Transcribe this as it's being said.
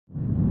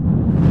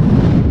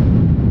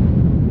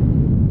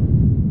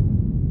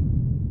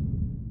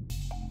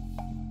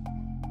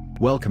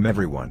Welcome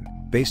everyone.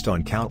 Based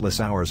on countless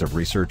hours of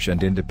research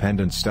and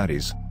independent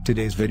studies,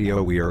 today's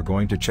video we are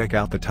going to check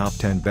out the top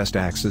 10 best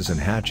axes and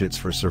hatchets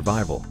for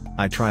survival.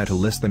 I try to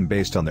list them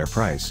based on their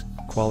price,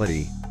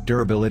 quality,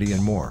 durability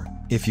and more.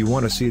 If you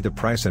want to see the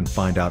price and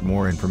find out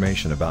more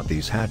information about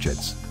these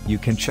hatchets, you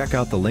can check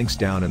out the links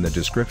down in the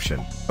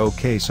description.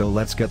 Okay, so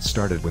let's get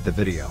started with the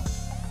video.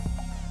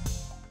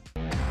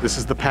 This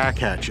is the Pack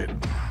Hatchet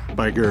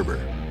by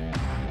Gerber.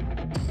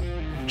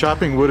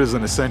 Chopping wood is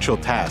an essential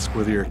task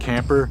whether you're a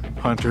camper,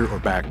 hunter, or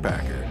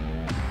backpacker.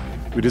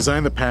 We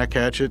designed the Pack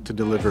Hatchet to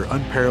deliver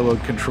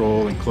unparalleled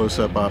control and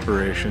close-up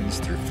operations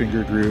through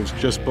finger grooves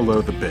just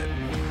below the bit.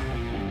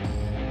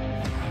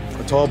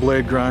 A tall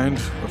blade grind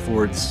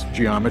affords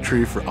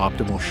geometry for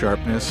optimal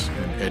sharpness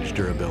and edge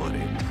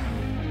durability.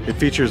 It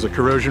features a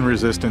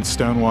corrosion-resistant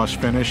stonewash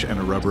finish and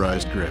a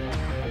rubberized grip.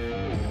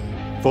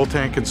 Full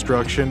tank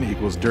construction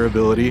equals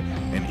durability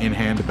and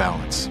in-hand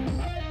balance.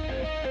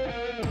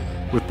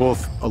 With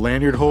both a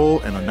lanyard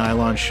hole and a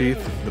nylon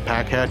sheath, the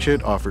Pack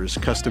Hatchet offers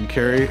custom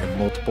carry and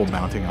multiple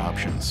mounting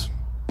options.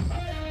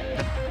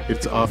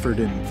 It's offered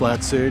in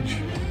flat sage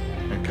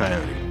and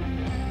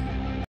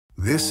coyote.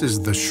 This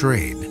is the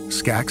Schrade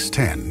Skax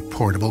 10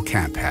 Portable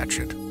Camp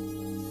Hatchet.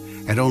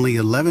 At only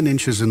 11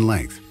 inches in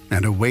length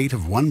and a weight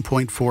of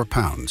 1.4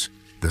 pounds,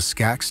 the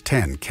Skax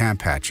 10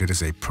 Camp Hatchet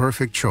is a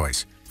perfect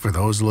choice for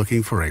those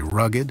looking for a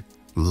rugged,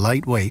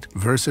 lightweight,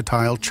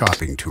 versatile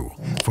chopping tool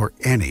for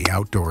any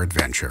outdoor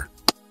adventure.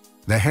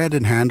 The head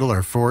and handle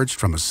are forged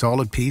from a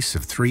solid piece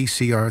of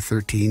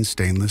 3CR13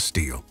 stainless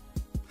steel,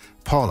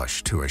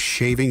 polished to a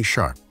shaving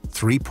sharp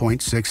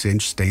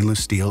 3.6-inch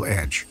stainless steel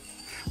edge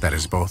that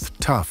is both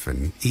tough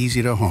and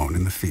easy to hone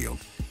in the field.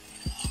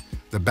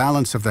 The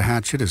balance of the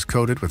hatchet is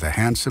coated with a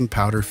handsome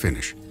powder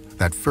finish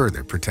that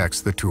further protects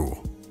the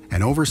tool.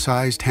 An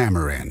oversized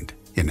hammer end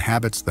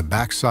inhabits the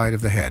backside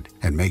of the head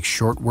and makes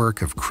short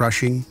work of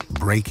crushing,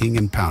 breaking,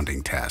 and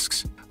pounding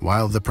tasks,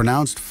 while the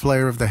pronounced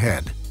flare of the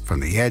head from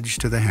the edge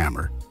to the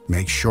hammer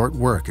makes short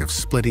work of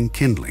splitting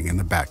kindling in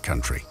the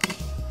backcountry.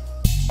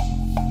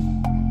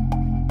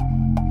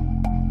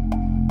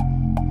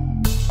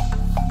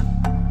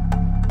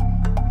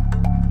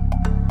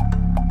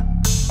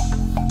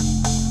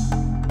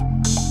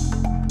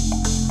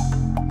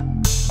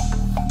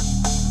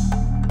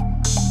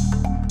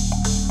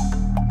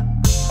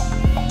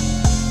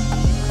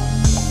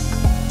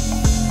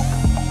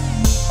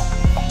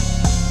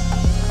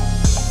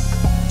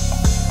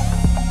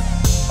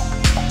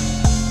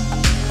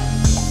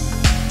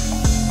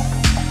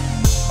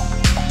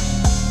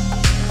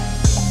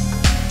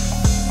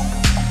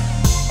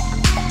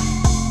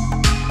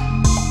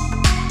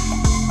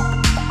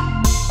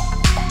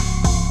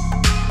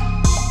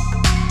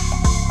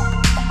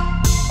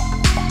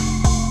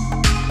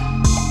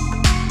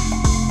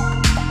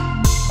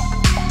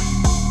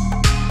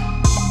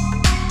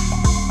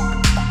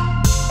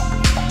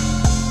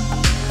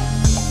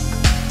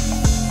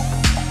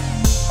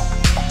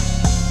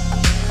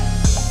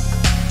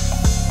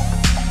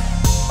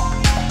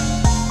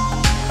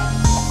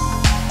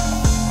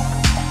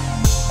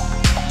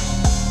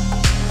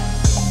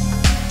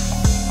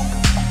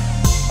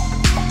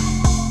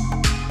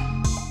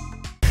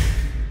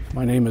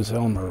 My name is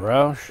Elmer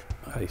Rausch.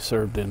 I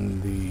served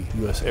in the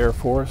U.S. Air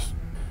Force,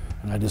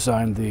 and I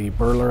designed the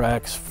burler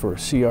axe for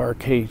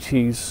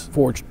CRKT's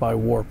Forged by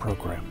War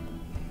program.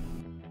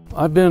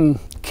 I've been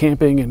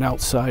camping and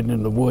outside and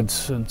in the woods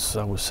since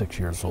I was 6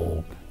 years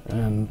old,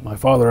 and my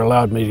father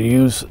allowed me to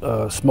use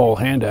a small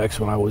hand axe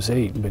when I was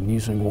 8 and been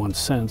using one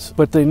since,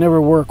 but they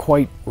never were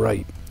quite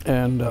right.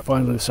 And I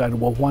finally decided,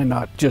 well, why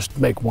not just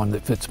make one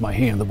that fits my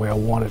hand the way I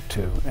want it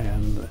to?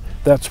 And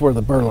that's where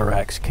the burler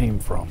axe came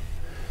from.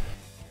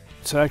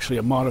 It's actually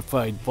a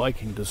modified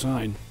Viking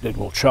design. It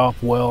will chop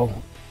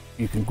well.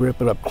 You can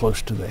grip it up close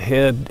to the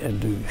head and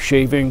do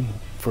shaving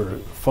for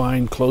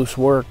fine, close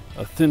work.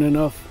 Thin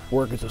enough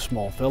work as a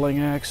small felling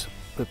axe,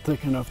 but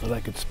thick enough that I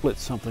could split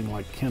something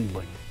like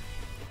kindling.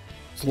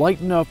 It's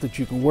light enough that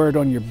you can wear it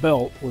on your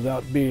belt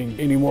without being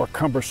any more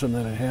cumbersome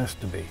than it has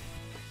to be.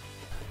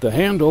 The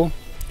handle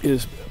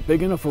is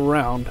big enough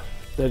around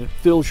that it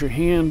fills your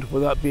hand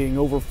without being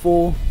over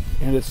full,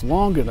 and it's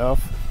long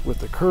enough with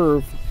the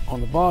curve on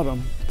the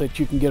bottom that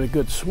you can get a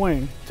good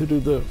swing to do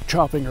the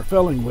chopping or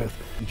felling with.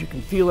 And you can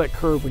feel that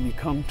curve when you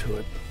come to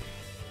it.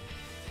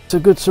 It's a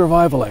good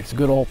survival axe, a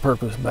good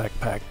all-purpose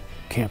backpack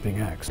camping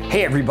axe.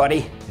 Hey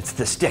everybody, it's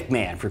the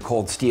Stickman for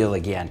Cold Steel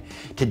again.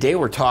 Today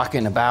we're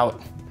talking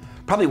about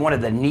probably one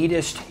of the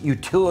neatest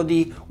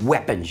utility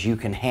weapons you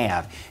can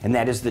have, and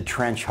that is the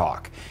Trench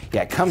Hawk.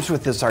 Yeah, it comes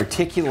with this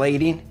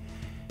articulating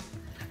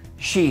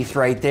sheath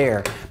right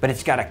there, but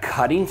it's got a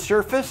cutting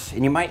surface,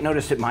 and you might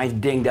notice that mine's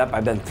dinged up.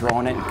 I've been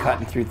throwing it and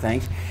cutting through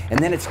things. And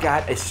then it's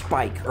got a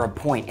spike or a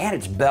point, and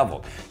it's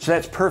beveled. So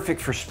that's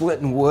perfect for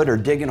splitting wood or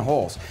digging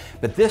holes.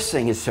 But this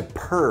thing is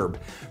superb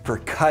for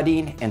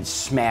cutting and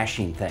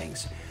smashing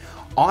things.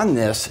 On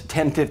this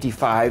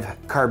 1055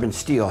 carbon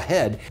steel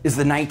head is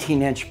the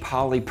 19-inch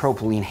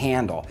polypropylene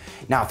handle.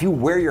 Now, if you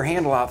wear your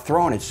handle out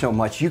throwing it so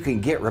much, you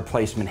can get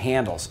replacement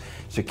handles.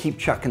 So keep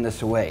chucking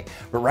this away.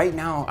 But right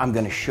now, I'm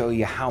gonna show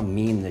you how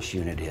mean this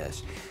unit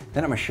is.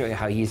 Then I'm gonna show you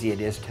how easy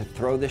it is to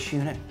throw this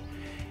unit,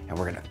 and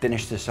we're gonna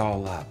finish this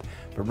all up.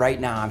 But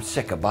right now, I'm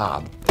sick of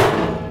Bob.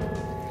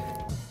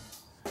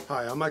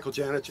 Hi, I'm Michael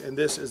Janich, and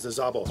this is the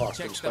Zabo Hawk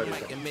from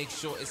Spider-Man.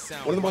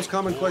 One of the most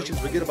common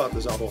questions we get about the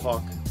Zabo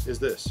Hawk is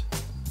this.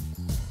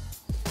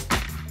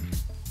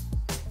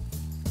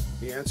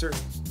 The answer?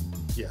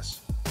 Yes.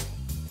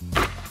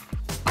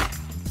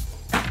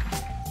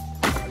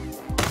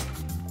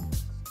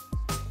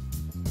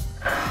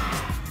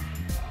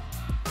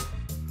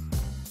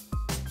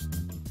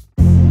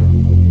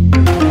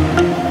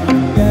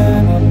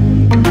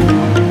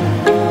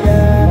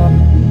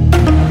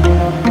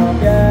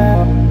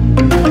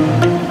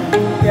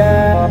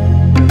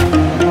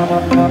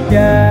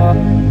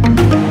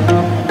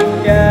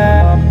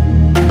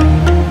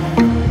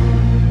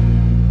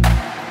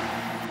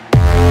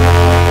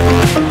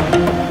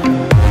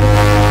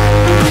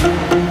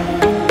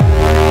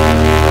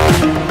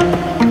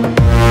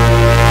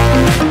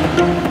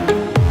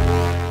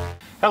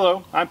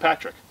 Hello, I'm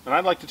Patrick, and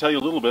I'd like to tell you a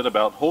little bit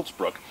about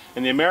Holzbrook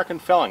and the American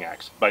Felling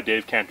Axe by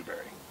Dave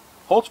Canterbury.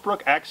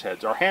 Holzbrook axe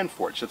heads are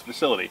hand-forged at the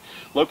facility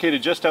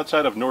located just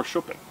outside of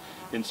Norrköping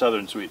in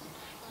southern Sweden,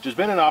 which has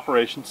been in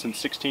operation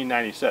since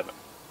 1697.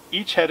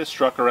 Each head is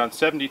struck around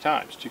 70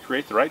 times to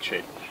create the right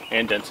shape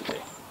and density.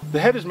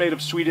 The head is made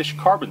of Swedish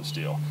carbon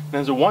steel and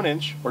has a 1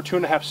 inch or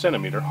 2.5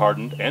 centimeter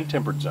hardened and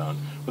tempered zone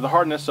with a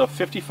hardness of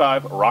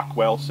 55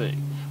 Rockwell C,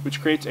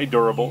 which creates a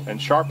durable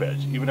and sharp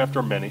edge even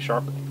after many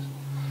sharpenings.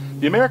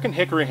 The American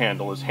hickory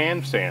handle is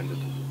hand sanded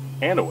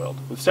and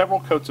oiled with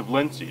several coats of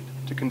linseed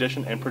to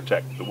condition and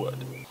protect the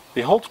wood.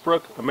 The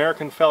Holzbrook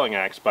American Felling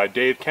Axe by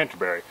Dave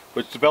Canterbury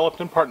was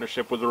developed in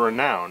partnership with a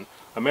renowned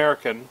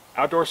American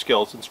outdoor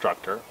skills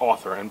instructor,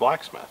 author, and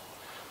blacksmith.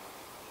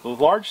 The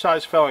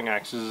large-size felling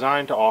axe is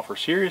designed to offer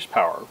serious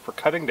power for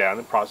cutting down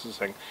and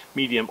processing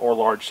medium or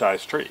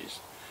large-sized trees.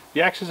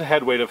 The axe has a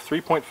head weight of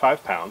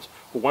 3.5 pounds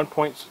or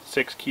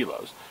 1.6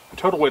 kilos, a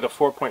total weight of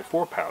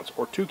 4.4 pounds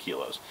or 2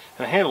 kilos,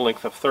 and a handle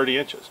length of 30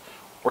 inches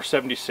or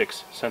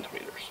 76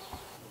 centimeters.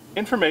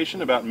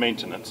 Information about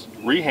maintenance,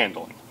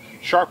 rehandling,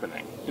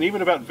 sharpening, and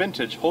even about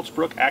vintage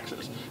Holzbrook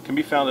axes can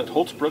be found at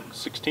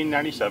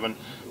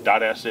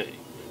holzbrook1697.se.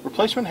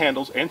 Replacement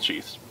handles and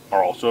sheaths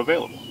are also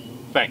available.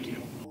 Thank you.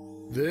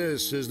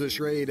 This is the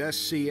Schrade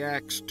SC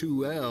Axe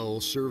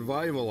 2L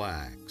Survival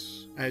Axe.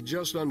 At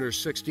just under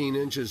 16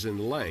 inches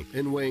in length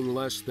and weighing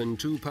less than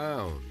 2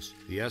 pounds,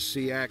 the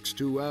SC Axe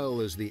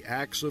 2L is the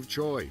axe of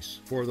choice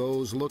for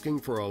those looking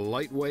for a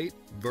lightweight,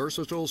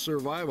 versatile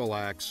survival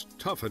axe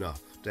tough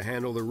enough to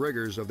handle the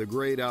rigors of the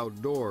great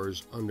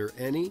outdoors under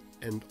any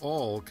and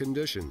all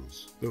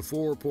conditions. The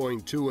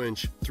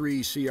 4.2-inch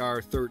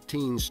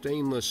 3CR13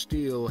 stainless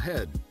steel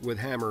head with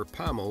hammer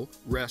pommel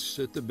rests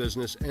at the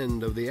business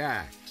end of the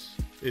axe.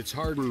 Its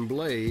hardened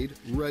blade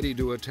ready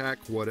to attack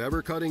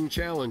whatever cutting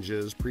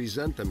challenges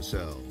present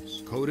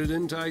themselves. Coated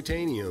in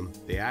titanium,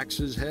 the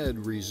axe's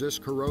head resists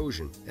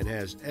corrosion and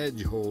has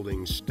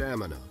edge-holding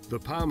stamina. The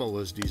pommel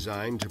is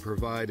designed to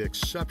provide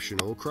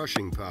exceptional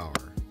crushing power.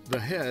 The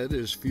head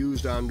is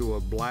fused onto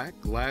a black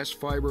glass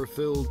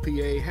fiber-filled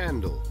PA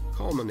handle,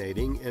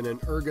 culminating in an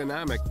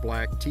ergonomic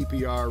black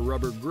TPR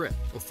rubber grip,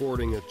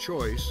 affording a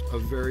choice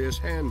of various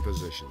hand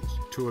positions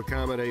to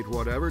accommodate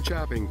whatever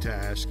chopping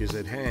task is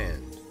at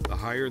hand. The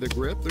higher the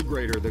grip, the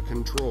greater the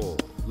control.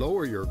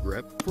 Lower your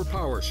grip for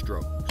power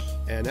strokes.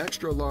 An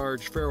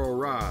extra-large ferro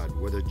rod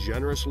with a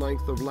generous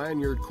length of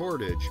lanyard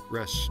cordage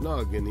rests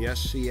snug in the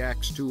SC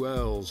Axe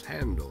 2L's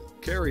handle.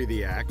 Carry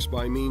the axe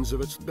by means of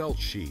its belt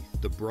sheath.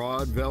 The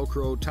broad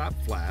Velcro top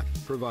flap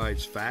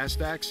provides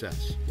fast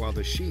access, while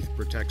the sheath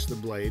protects the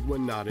blade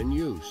when not in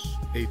use.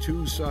 A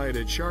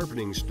two-sided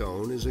sharpening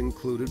stone is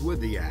included with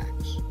the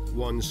axe.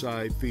 One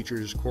side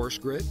features coarse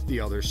grit, the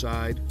other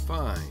side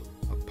fine.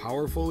 A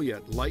powerful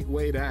yet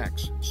lightweight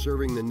axe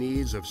serving the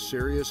needs of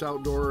serious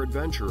outdoor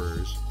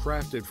adventurers,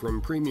 crafted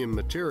from premium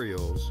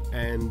materials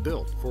and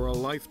built for a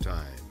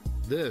lifetime.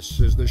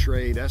 This is the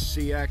Schrade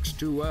SC Axe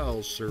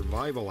 2L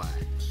Survival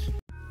Axe.